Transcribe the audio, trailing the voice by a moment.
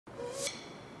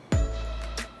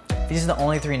These are the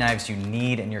only 3 knives you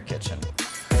need in your kitchen.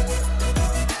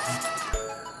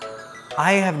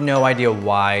 I have no idea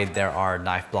why there are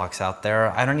knife blocks out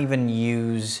there. I don't even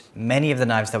use many of the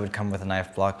knives that would come with a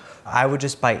knife block. I would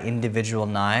just buy individual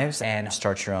knives and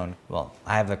start your own. Well,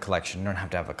 I have a collection. You don't have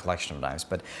to have a collection of knives,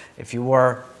 but if you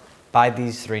were, buy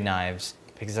these 3 knives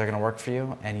because they're gonna work for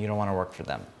you and you don't wanna work for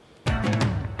them.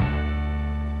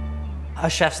 A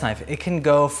chef's knife, it can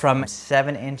go from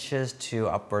 7 inches to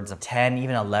upwards of 10,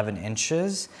 even 11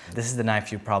 inches. This is the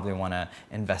knife you probably wanna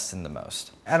invest in the most.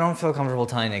 I don't feel comfortable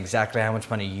telling you exactly how much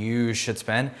money you should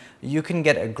spend. You can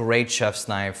get a great chef's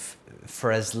knife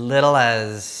for as little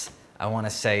as, I wanna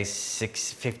say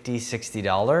 $50,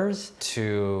 $60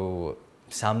 to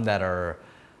some that are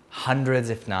hundreds,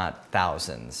 if not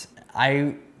thousands.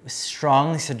 I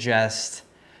strongly suggest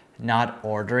not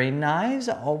ordering knives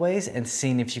always and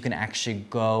seeing if you can actually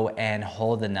go and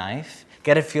hold the knife.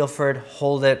 Get a feel for it,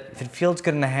 hold it. If it feels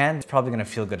good in the hand, it's probably gonna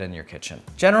feel good in your kitchen.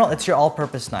 General, it's your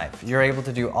all-purpose knife. You're able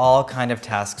to do all kind of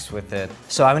tasks with it.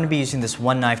 So I'm gonna be using this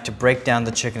one knife to break down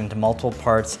the chicken into multiple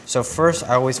parts. So first,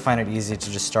 I always find it easy to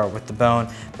just start with the bone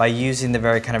by using the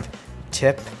very kind of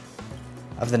tip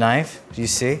of the knife. Do you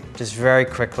see? Just very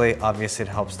quickly, obviously it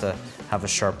helps to have a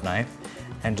sharp knife,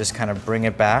 and just kind of bring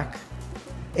it back.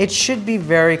 It should be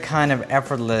very kind of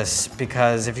effortless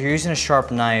because if you're using a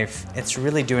sharp knife, it's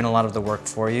really doing a lot of the work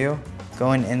for you.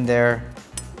 Going in there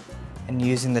and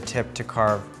using the tip to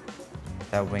carve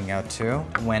that wing out too.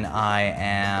 When I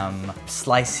am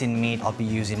slicing meat, I'll be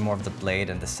using more of the blade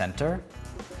in the center.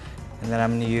 And then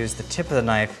I'm gonna use the tip of the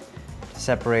knife to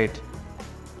separate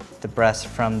the breast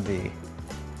from the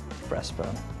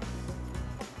breastbone.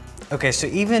 Okay, so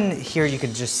even here you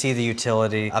can just see the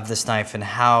utility of this knife and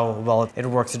how well it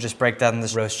works to just break down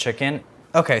this roast chicken.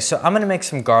 Okay, so I'm gonna make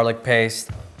some garlic paste.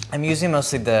 I'm using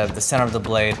mostly the center of the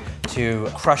blade to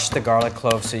crush the garlic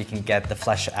clove so you can get the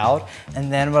flesh out.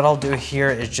 And then what I'll do here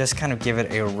is just kind of give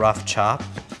it a rough chop,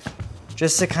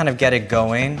 just to kind of get it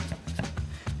going.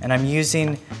 And I'm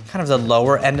using kind of the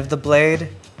lower end of the blade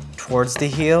towards the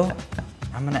heel.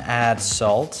 I'm gonna add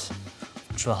salt,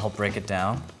 which will help break it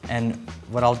down. And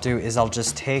what I'll do is I'll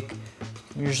just take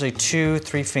usually 2,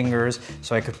 3 fingers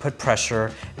so I could put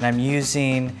pressure, and I'm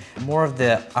using more of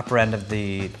the upper end of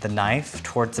the knife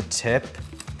towards the tip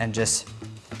and just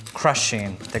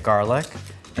crushing the garlic.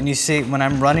 And you see, when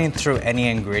I'm running through any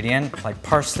ingredient, like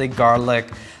parsley, garlic,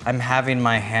 I'm having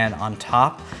my hand on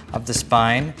top of the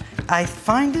spine. I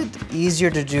find it easier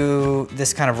to do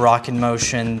this kind of rocking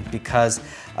motion because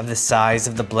of the size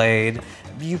of the blade.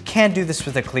 You can do this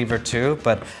with a cleaver too,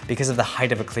 but because of the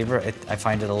height of a cleaver, I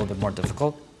find it a little bit more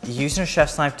difficult. Using a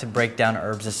chef's knife to break down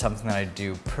herbs is something that I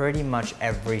do pretty much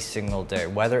every single day,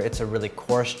 whether it's a really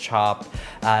coarse chop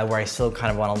where I still kind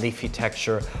of want a leafy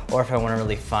texture, or if I want a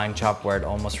really fine chop where it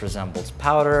almost resembles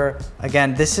powder.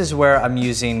 Again, this is where I'm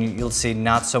using, you'll see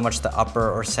not so much the upper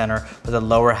or center, but the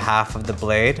lower half of the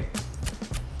blade,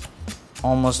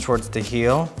 almost towards the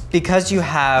heel. Because you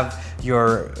have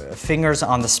your fingers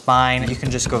on the spine, you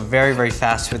can just go very, very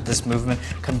fast with this movement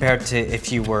compared to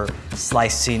if you were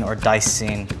slicing or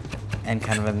dicing, and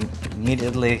kind of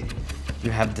immediately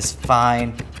you have this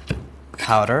fine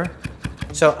powder.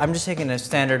 So I'm just taking a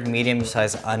standard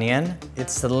medium-sized onion.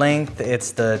 It's the length,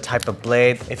 it's the type of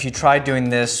blade. If you try doing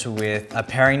this with a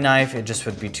paring knife, it just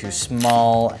would be too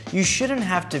small. You shouldn't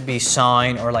have to be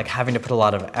sawing or like having to put a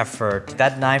lot of effort.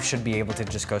 That knife should be able to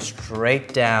just go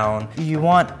straight down. You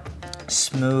want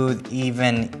smooth,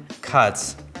 even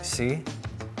cuts. See?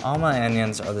 All my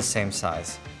onions are the same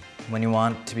size. When you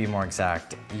want to be more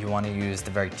exact, you want to use the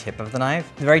very tip of the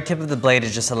knife. The very tip of the blade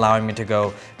is just allowing me to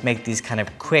go make these kind of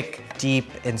quick, deep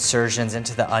insertions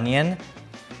into the onion.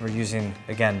 We're using,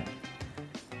 again,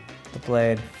 the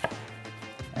blade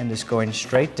and just going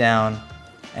straight down.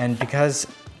 And because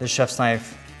the chef's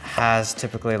knife has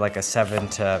typically like a 7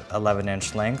 to 11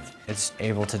 inch length, it's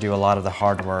able to do a lot of the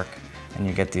hard work, and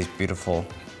you get these beautiful,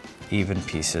 even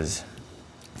pieces.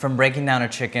 From breaking down a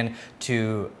chicken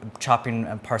to chopping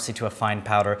parsley to a fine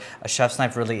powder, a chef's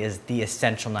knife really is the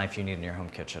essential knife you need in your home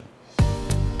kitchen.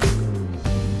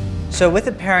 So with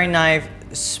a paring knife,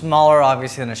 smaller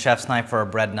obviously than a chef's knife or a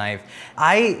bread knife,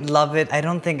 I love it. I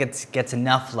don't think it gets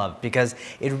enough love because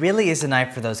it really is a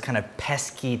knife for those kind of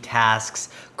pesky tasks,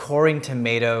 coring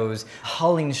tomatoes,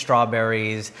 hulling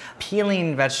strawberries,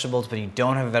 peeling vegetables, but you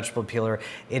don't have a vegetable peeler.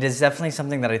 It is definitely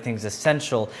something that I think is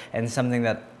essential and something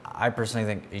that I personally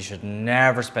think you should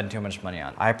never spend too much money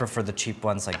on. I prefer the cheap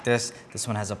ones like this. This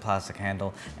one has a plastic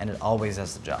handle and it always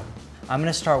does the job. I'm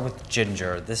gonna start with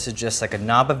ginger. This is just like a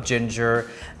knob of ginger.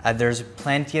 There's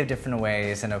plenty of different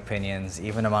ways and opinions,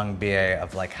 even among BA,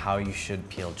 of like how you should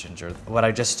peel ginger. What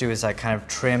I just do is I kind of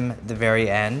trim the very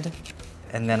end,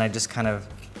 and then I just kind of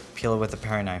peel it with a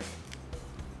paring knife.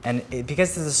 And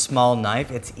because it's a small knife,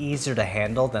 it's easier to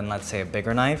handle than, let's say, a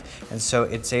bigger knife. And so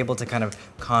it's able to kind of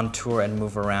contour and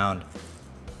move around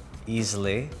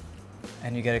easily.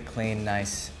 And you get a clean,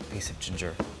 nice piece of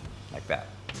ginger like that.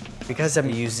 Because I'm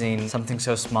using something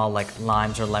so small like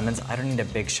limes or lemons, I don't need a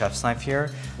big chef's knife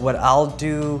here. What I'll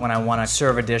do when I want to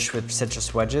serve a dish with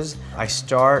citrus wedges, I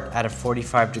start at a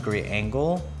 45-degree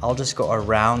angle. I'll just go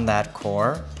around that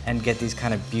core and get these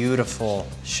kind of beautiful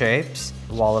shapes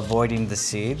while avoiding the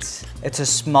seeds. It's a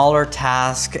smaller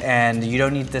task and you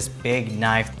don't need this big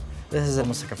knife. This is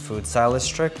almost like a food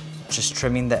stylist trick. Just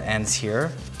trimming the ends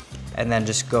here and then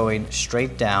just going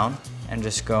straight down and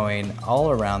just going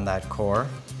all around that core.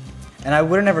 And I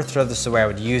wouldn't ever throw this away. I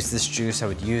would use this juice, I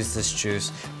would use this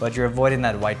juice, but you're avoiding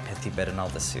that white pithy bit and all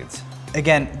the seeds.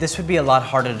 Again, this would be a lot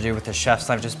harder to do with a chef's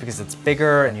knife just because it's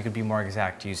bigger and you could be more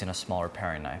exact using a smaller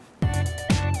paring knife.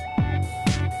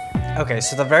 Okay,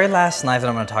 so the very last knife that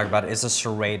I'm gonna talk about is a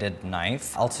serrated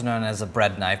knife, also known as a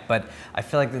bread knife, but I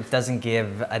feel like it doesn't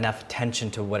give enough attention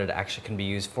to what it actually can be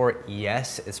used for.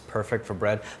 Yes, it's perfect for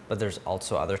bread, but there's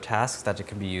also other tasks that it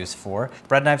can be used for.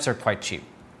 Bread knives are quite cheap,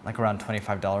 like around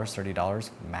 $25, $30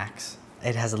 max.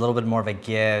 It has a little bit more of a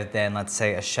give than, let's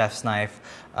say, a chef's knife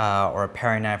or a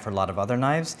paring knife or a lot of other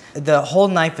knives. The whole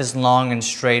knife is long and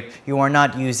straight. You are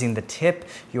not using the tip.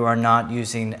 You are not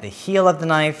using the heel of the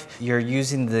knife. You're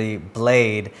using the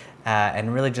blade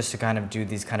and really just to kind of do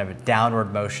these kind of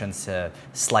downward motions to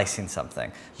slicing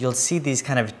something. You'll see these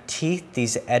kind of teeth,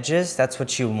 these edges. That's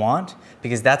what you want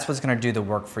because that's what's gonna do the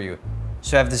work for you.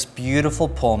 So I have this beautiful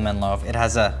Pullman loaf. It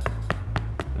has a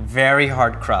very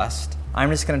hard crust. I'm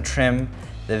just gonna trim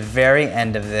the very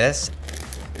end of this.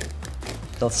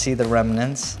 You'll see the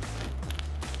remnants.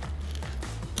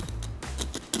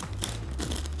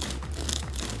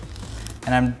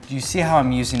 And you see how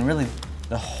I'm using really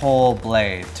the whole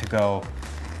blade to go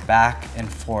back and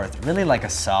forth, really like a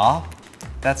saw.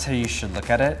 That's how you should look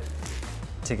at it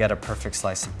to get a perfect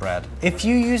slice of bread. If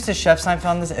you use the chef's knife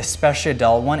on this, especially a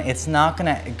dull one, it's not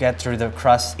gonna get through the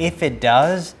crust. If it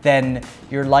does, then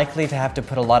you're likely to have to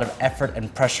put a lot of effort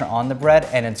and pressure on the bread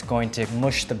and it's going to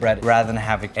mush the bread rather than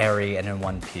have it airy and in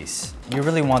one piece. You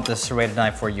really want the serrated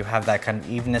knife where you have that kind of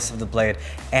evenness of the blade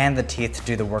and the teeth to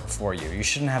do the work for you. You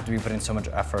shouldn't have to be putting so much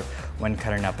effort when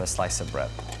cutting up a slice of bread.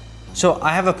 So I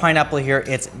have a pineapple here.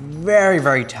 It's very,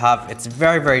 very tough. It's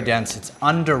very, very dense. It's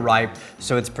underripe,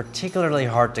 so it's particularly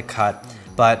hard to cut,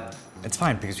 but it's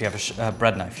fine because we have a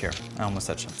bread knife here. I almost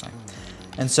said chef's knife.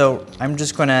 And so I'm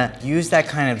just gonna use that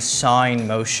kind of sawing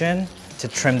motion to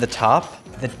trim the top.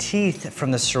 The teeth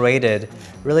from the serrated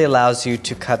really allows you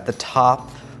to cut the top,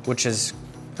 which is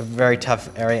a very tough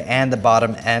area, and the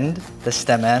bottom end, the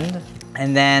stem end.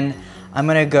 And then I'm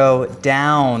gonna go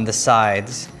down the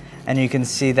sides. And you can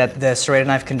see that the serrated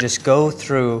knife can just go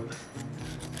through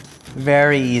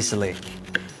very easily.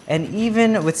 And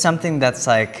even with something that's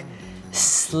like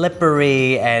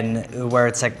slippery and where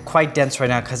it's like quite dense right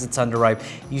now because it's underripe,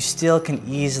 you still can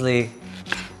easily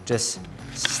just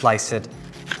slice it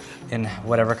in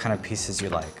whatever kind of pieces you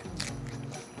like.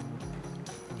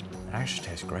 It actually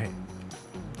tastes great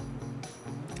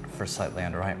for slightly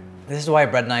underripe. This is why a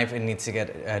bread knife, it needs to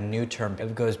get a new term.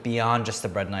 It goes beyond just the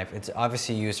bread knife. It's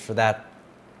obviously used for that,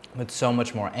 but so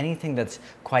much more. Anything that's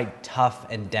quite tough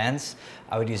and dense,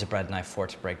 I would use a bread knife for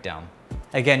to break down.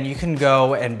 Again, you can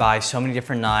go and buy so many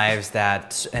different knives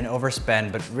and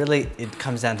overspend, but really it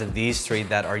comes down to these three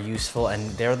that are useful, and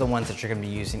they're the ones that you're gonna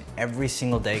be using every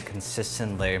single day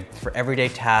consistently for everyday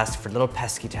tasks, for little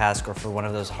pesky tasks, or for one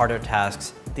of those harder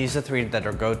tasks. These are three that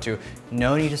are go-to.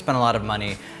 No need to spend a lot of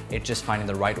money. It's just finding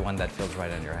the right one that feels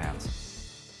right in your hands.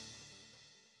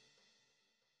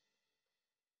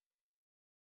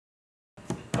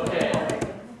 Okay,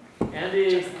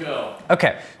 Andy, go.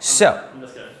 Okay, so. I'm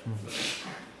just kidding.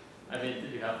 I mean,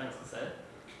 did you have things to say?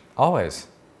 Always.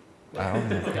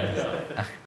 Okay, go.